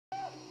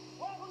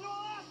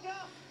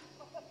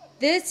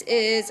This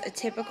is a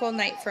typical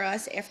night for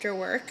us after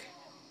work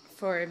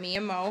for me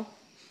and Mo.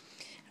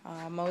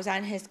 Mo's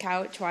on his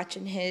couch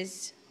watching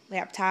his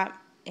laptop,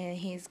 and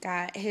he's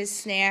got his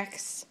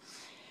snacks.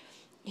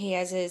 He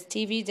has his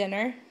TV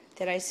dinner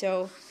that I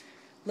so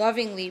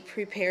lovingly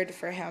prepared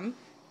for him.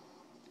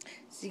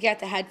 So you got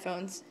the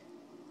headphones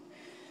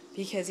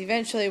because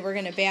eventually we're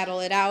going to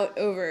battle it out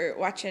over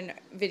watching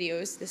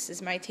videos. This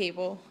is my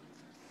table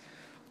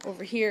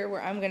over here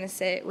where I'm going to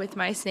sit with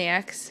my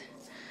snacks.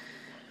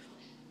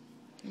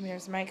 And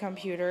there's my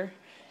computer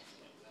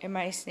and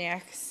my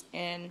snacks,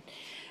 and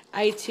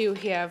I too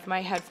have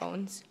my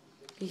headphones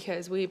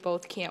because we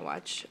both can't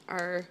watch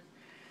our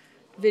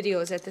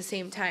videos at the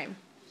same time.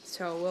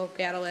 So we'll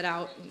battle it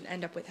out and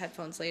end up with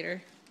headphones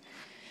later.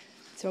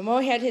 So Mo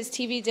had his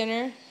TV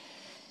dinner,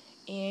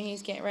 and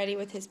he's getting ready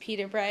with his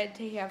pita bread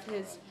to have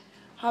his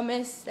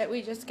hummus that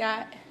we just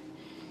got,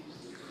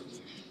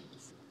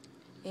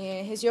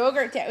 and his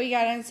yogurt that we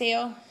got on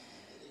sale,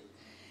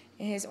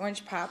 and his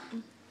orange pop,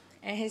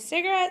 and his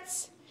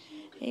cigarettes.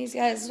 And he's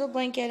got his little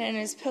blanket and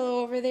his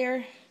pillow over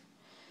there,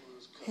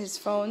 his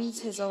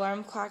phones, his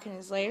alarm clock, and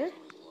his lighter.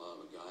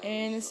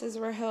 And this is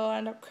where he'll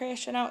end up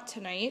crashing out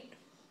tonight.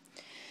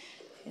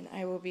 And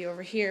I will be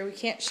over here. We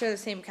can't share the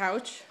same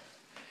couch.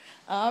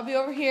 I'll be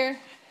over here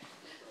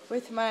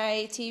with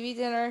my TV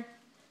dinner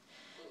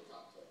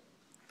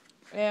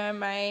and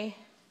my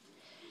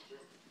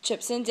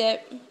chips and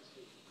dip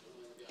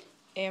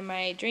and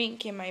my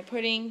drink and my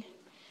pudding,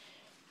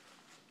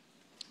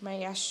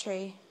 my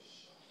ashtray,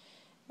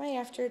 my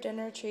after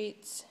dinner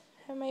treats,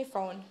 and my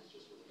phone.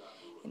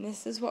 And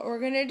this is what we're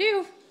going to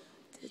do.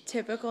 It's a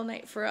typical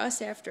night for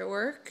us after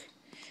work.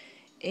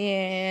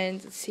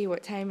 And let's see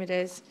what time it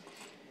is.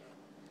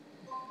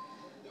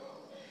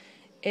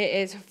 It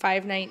is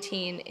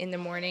 5:19 in the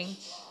morning.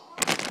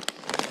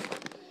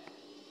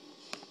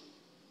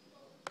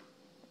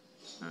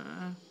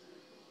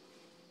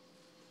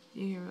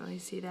 You can really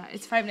see that.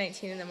 It's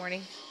 5:19 in the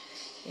morning.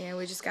 And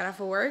we just got off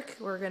of work.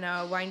 We're going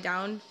to wind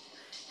down.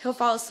 He'll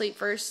fall asleep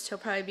first. He'll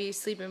probably be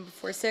sleeping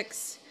before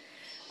 6.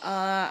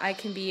 I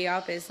can be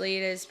up as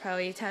late as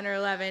probably 10 or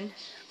 11.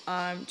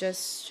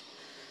 Just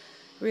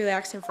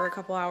relaxing for a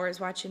couple hours,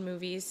 watching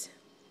movies.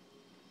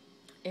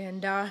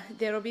 And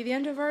that'll be the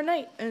end of our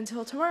night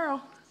until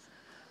tomorrow.